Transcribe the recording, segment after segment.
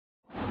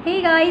Hey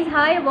guys,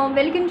 hi, warm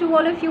welcome to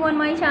all of you on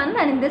my channel,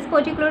 and in this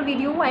particular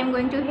video I am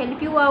going to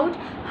help you out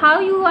how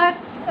you are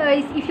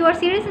if you are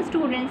serious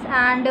students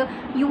and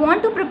you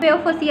want to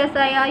prepare for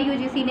CSIR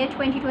UGC NET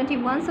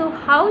 2021. So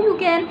how you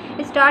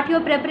can start your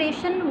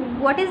preparation,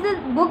 what is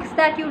the books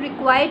that you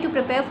require to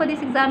prepare for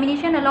this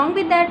examination, along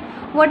with that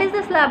what is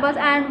the syllabus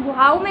and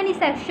how many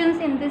sections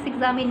in this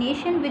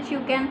examination which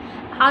you can,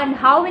 and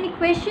how many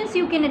questions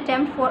you can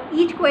attempt for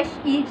each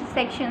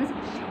sections.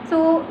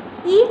 So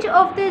each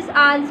of this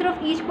answer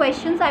of each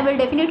questions I will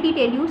definitely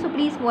tell you, so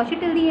please watch it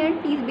till the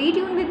end. Please be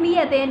tuned with me.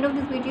 At the end of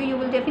this video you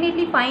will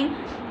definitely find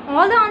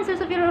all the answers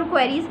of your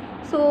queries.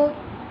 So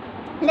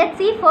let's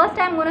see. First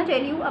I'm going to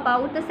tell you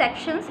about the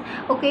sections.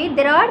 Okay,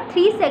 there are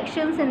 3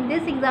 sections in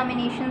this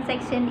examination: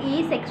 section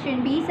A,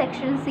 section B,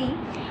 section C,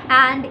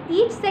 and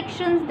each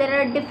sections there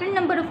are different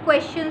number of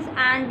questions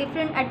and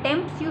different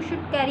attempts you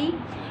should carry,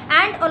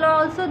 and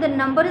also the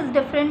number is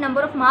different,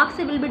 number of marks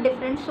will be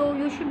different, so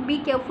you should be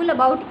careful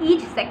about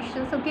each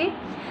sections. Okay,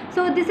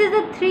 so this is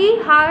a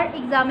 3-hour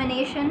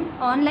examination,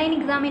 online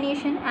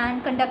examination,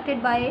 and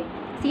conducted by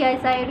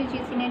CSIR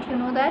UGC NET, you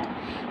know that.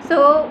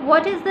 So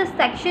what is the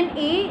section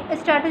A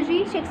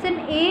strategy? Section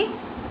A,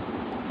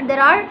 there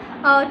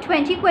are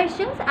 20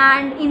 questions,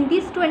 and in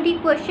this 20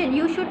 question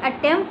you should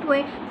attempt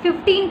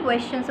 15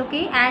 questions.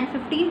 Okay, and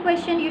 15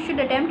 question you should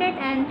attempt it,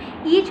 and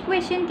each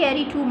question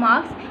carry 2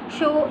 marks.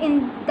 So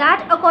in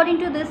that, according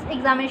to this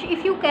examination,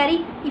 if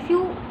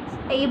you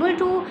able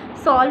to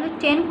solve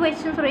 10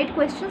 questions or 8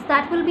 questions,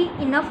 that will be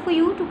enough for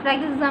you to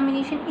crack this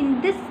examination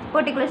in this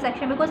particular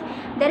section, because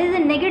there is a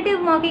negative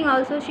marking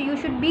also. So you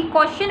should be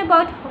cautious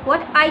about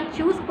what I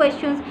choose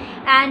questions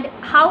and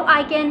how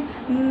I can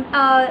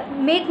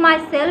make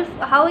myself,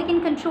 how I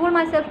can control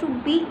myself to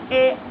be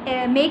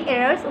make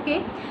errors.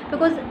 Okay,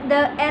 because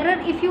the error,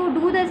 if you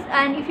do this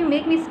and if you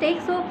make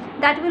mistakes, so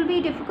that will be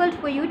difficult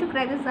for you to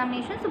crack this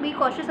examination. So be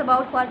cautious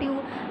about what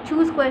you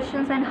choose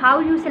questions and how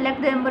you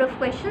select the number of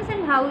questions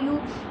and how you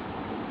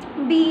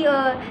be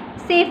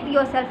save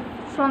yourself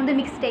from the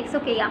mistakes.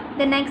 Okay, yeah,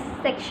 the next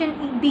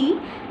section B,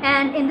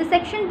 and in the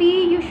section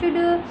B you should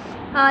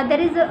there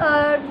is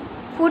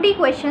 40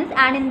 questions,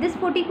 and in this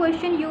 40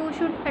 question you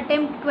should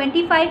attempt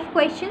 25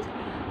 questions.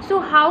 So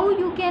how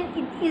you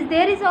can,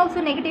 there is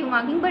also negative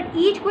marking, but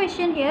each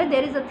question here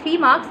there is a 3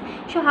 marks.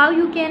 So how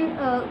you can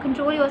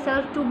control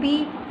yourself to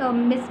be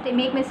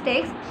make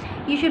mistakes,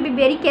 you should be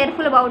very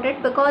careful about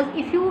it, because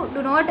if you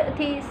do not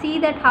see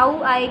that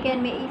how I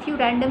can make, if you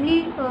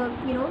randomly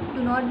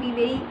do not be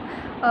very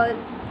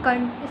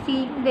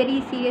see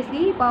very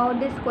seriously about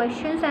these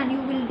questions, and you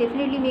will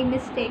definitely make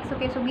mistakes.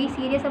 Okay, so be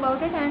serious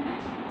about it and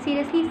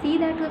seriously see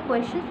that the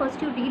questions.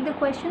 First you read the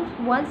questions.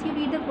 Once you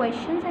read the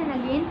questions, and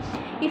again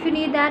if you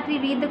need that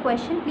reread the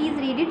question, please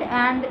read it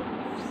and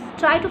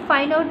try to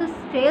find out the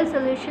real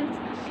solutions,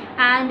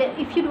 and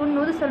if you don't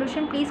know the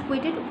solution, please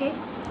quit it. Okay,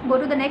 go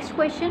to the next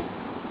question.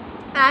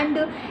 And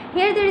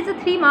here there is a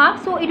 3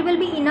 marks, so it will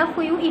be enough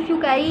for you if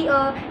you carry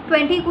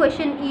 20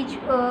 question each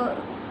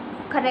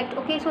correct.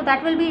 Okay, so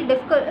that will be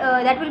difficult,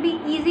 that will be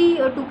easy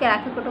to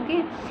crack it.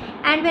 Okay,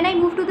 and when I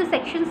move to the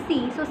section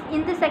C, so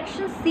in the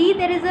section C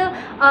there is a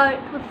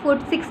for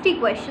 60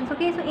 questions.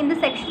 Okay, so in the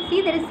section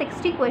C there is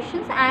 60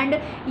 questions,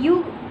 and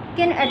you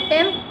can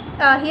attempt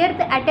here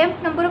the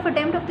attempt number of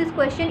attempt of this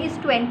question is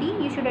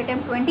 20. You should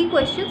attempt 20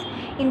 questions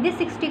in this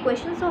 60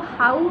 questions. So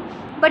how,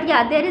 but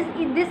yeah, there is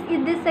in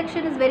this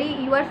section is very,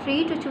 you are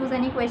free to choose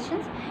any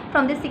questions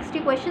from this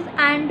 60 questions,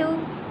 and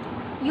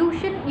you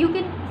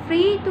can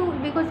free to,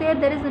 because here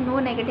there is no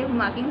negative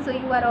marking, so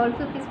you are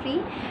also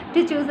free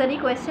to choose any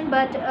question.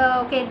 But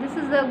okay, this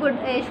is a good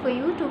edge for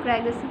you to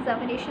crack this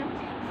examination.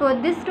 For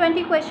this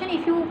 20 question,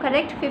 if you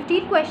correct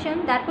 15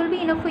 question, that will be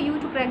enough for you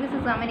to crack this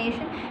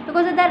examination,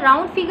 because of the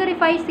round figure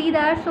if I see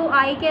that, so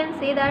I can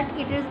say that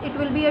it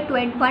will be a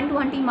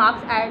 120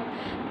 marks at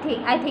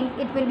I think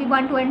it will be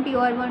 120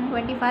 or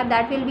 125.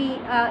 That will be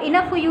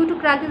enough for you to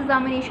crack this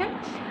examination.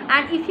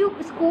 And if you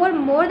score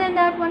more than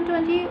that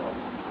 120,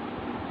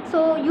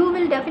 so you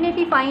will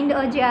definitely find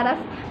a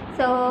JRF,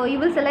 so you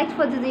will select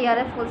for the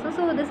JRF also,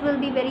 so this will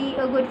be very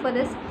good for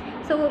this.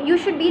 So you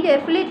should be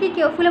definitely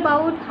careful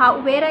about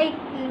how, where I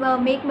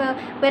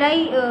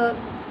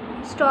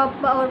stop,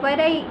 or where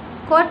I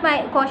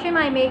caution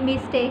my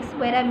mistakes,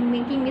 where I'm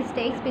making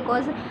mistakes,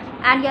 because,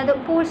 and yeah, the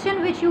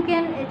portion which you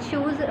can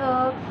choose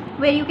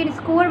where you can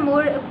score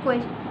more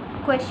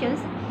questions,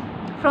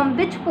 from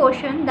which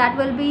portion, that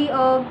will be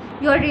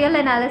your real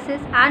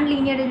analysis and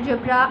linear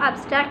algebra,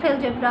 abstract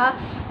algebra,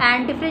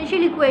 and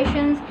differential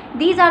equations.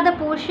 These are the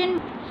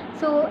portion.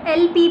 So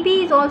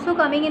LPP is also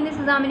coming in this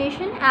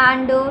examination,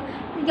 and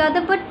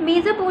yeah, but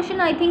major portion,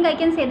 I think I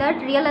can say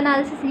that real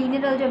analysis,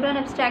 linear algebra and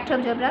abstract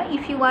algebra,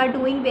 if you are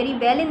doing very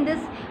well in this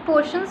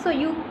portion, so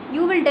you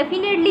will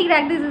definitely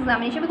crack this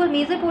examination, because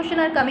major portion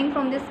are coming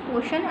from this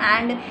portion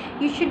and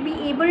you should be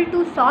able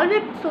to solve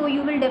it, so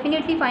you will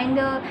definitely find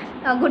the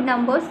good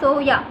numbers. So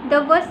yeah,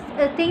 the first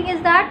thing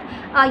is that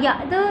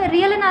yeah, the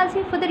real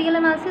analysis, for the real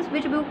analysis,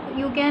 which book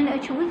you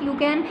can choose, you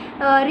can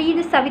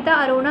read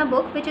Savita Arona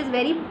book, which is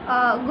very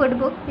good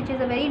book, which is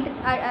a very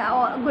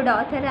good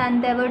author,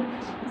 and there would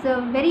a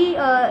very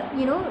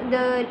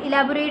the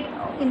elaborate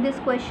in this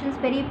questions,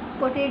 very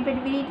portrayed,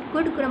 very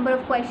good number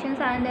of questions,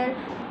 and their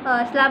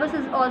syllabus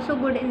is also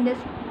good in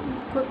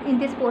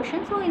this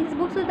portion, so in this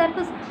book. So that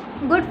was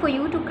good for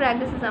you to crack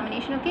this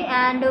examination. Okay,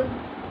 and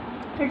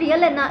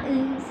real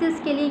analysis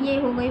के लिए ये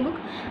हो गई book.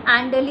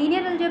 And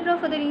linear algebra,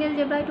 for the linear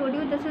algebra I told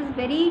you this is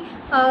very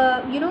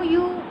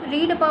you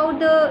read about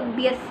the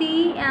BSc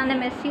and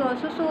MSc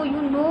also, so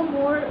you know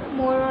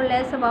more or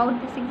less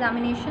about this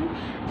examination.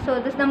 So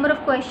this number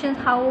of questions,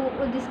 how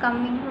this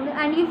coming,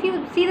 and if you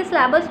see the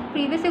syllabus,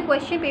 previous year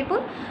question paper,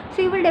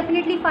 so you will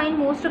definitely find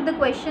most of the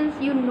questions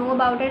you know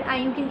about it,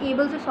 and you can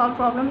able to solve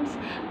problems.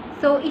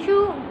 So if you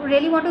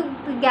really want to,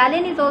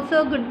 Gallian is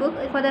also a good book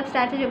for the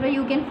abstract algebra.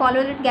 You can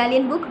follow that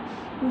Gallian book.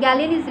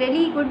 Gallian is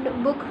really good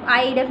book.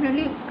 I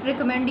definitely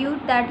recommend you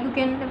that you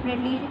can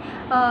definitely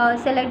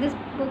select this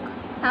book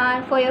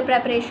for your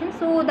preparation.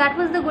 So that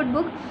was the good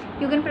book.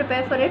 You can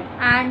prepare for it.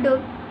 And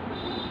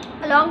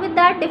along with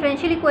that,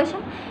 differential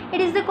equation. It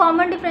is the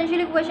common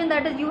differential equation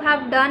that is you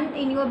have done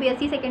in your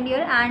BSc second year,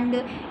 and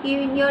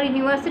in your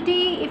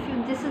university, if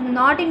this is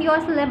not in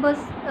your syllabus,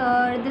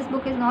 this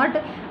book is not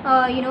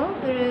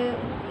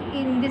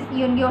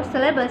in your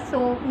syllabus,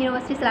 so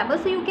university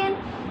syllabus, so you can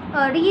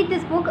read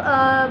this book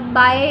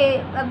by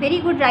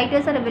very good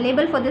writers are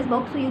available for this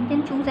book, so you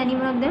can choose any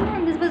one of them,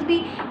 and this will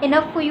be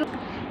enough for you.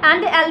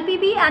 And the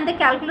LPB and the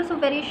calculus of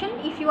variation,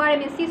 if you are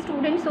MSc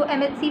student, so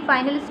MSc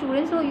final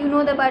student, so you know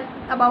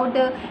about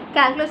the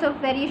calculus of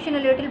variation a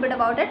little bit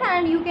about it,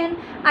 and you can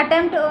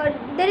attempt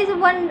there is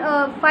one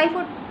 5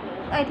 or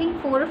I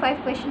think 4 or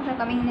 5 questions are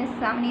coming in this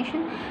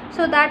examination,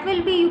 so that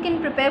will be, you can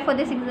prepare for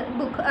this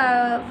book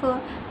for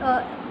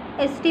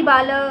S.T.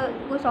 Bala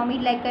Goswami,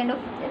 like kind of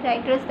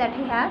writers that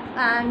he have,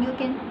 and you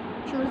can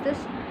choose this.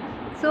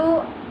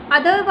 So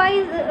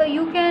otherwise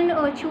you can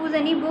choose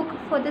any book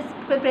for this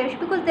preparation,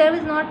 because there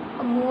is not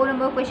a more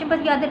number of questions,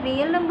 but yeah, the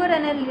real number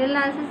and a real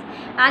analysis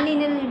and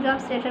linear algebra,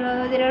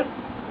 etc., there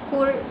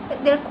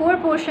are core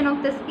portion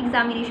of this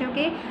examination.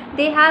 Okay,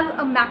 they have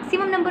a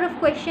maximum number of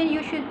questions.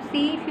 You should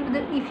see,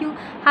 if you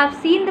have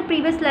seen the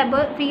previous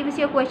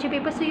year question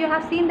paper, so you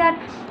have seen that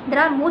there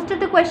are most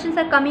of the questions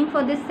are coming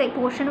for this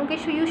portion. Okay,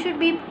 so you should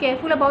be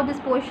careful about this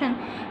portion,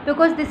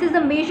 because this is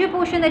a major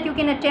portion that you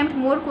can attempt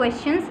more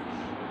questions.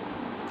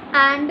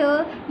 And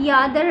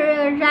yeah, the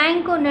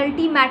rank or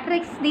nullity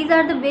matrix, these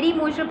are the very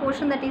major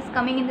portion that is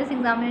coming in this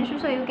examination,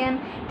 so you can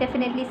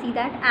definitely see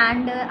that.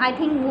 And I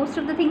think most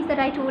of the things that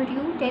I tell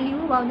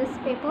you about this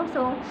paper.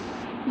 So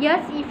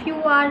yes, if you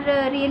are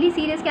a really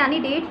serious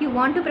candidate, you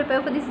want to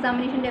prepare for this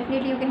examination,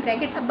 definitely you can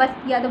crack it. But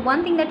yeah, the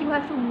one thing that you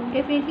have to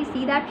definitely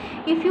see, that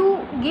if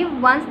you give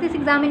once this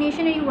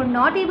examination and you were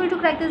not able to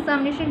crack this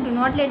examination, do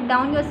not let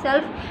down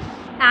yourself,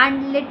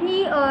 and let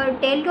me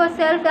tell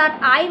yourself that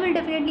I will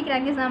definitely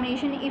crack the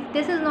examination. If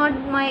this is not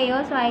my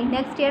year, so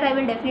next year I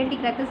will definitely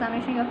crack the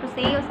examination. You have to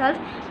say yourself,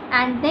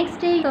 and next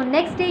day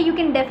you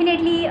can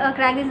definitely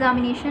crack the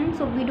examination.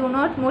 So we do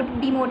not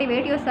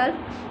demotivate yourself.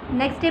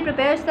 Next day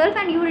prepare yourself,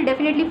 and you will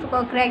definitely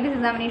crack this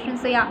examination.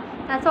 So yeah,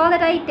 that's all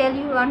that I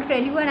want to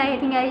tell you, and I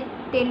think I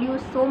tell you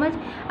so much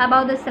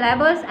about the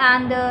syllabus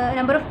and the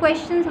number of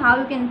questions, how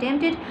you can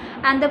attempt it,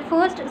 and the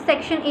first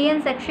section A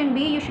and section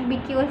B, you should be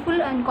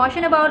careful and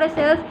caution about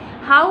yourself,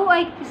 how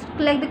I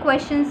select the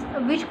questions,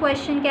 which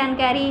question can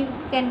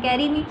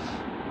carry me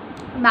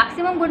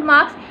maximum good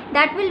marks.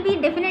 That will be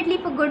definitely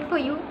good for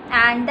you,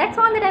 and that's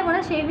all that I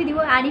want to share with you.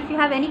 And if you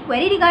have any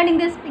query regarding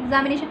this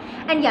examination,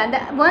 and yeah,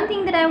 the one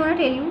thing that I want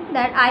to tell you,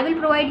 that I will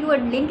provide you a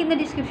link in the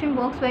description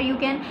box where you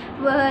can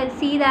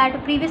see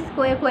that previous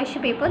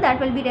question paper. That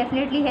will be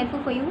definitely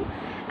helpful for you,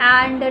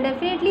 and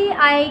definitely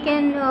I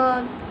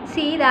can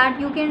see that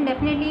you can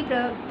definitely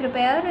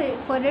prepare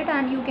for it,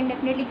 and you can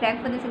definitely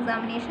crack for this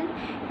examination.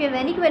 If you have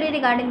any query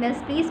regarding this,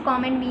 please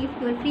comment me.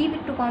 If you are free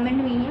to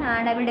comment me,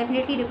 and I will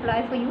definitely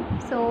reply for you.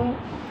 So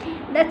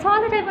that's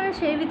all that I want to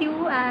share with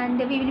you, and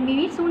we will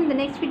meet soon in the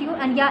next video.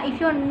 And yeah, if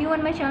you are new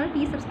on my channel,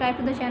 please subscribe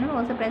to the channel,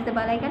 also press the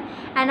bell icon.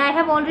 And I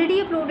have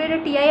already uploaded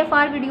a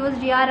TIFR videos,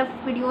 GRF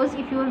videos.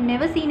 If you have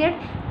never seen it,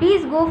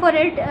 please go for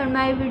it on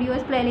my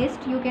videos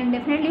playlist. You can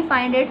definitely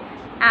find it,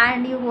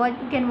 and you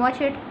can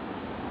watch it.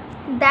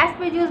 That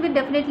videos will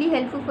definitely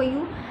helpful for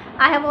you.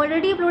 I have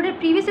already uploaded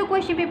previous year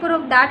question paper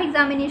of that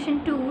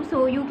examination too,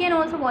 so you can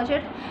also watch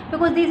it,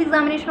 because these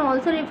examination are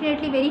also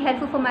definitely very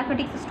helpful for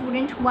mathematics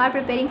students who are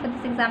preparing for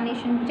this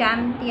examination,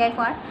 JAM,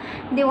 TIFR.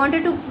 They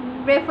wanted to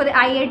prepare for the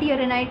IIT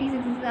or NIT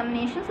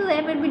examination, so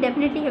that will be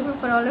definitely helpful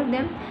for all of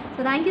them.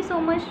 So thank you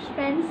so much,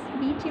 friends.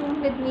 Be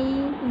tuned with me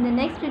in the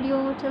next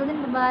video. Till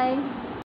then, bye bye.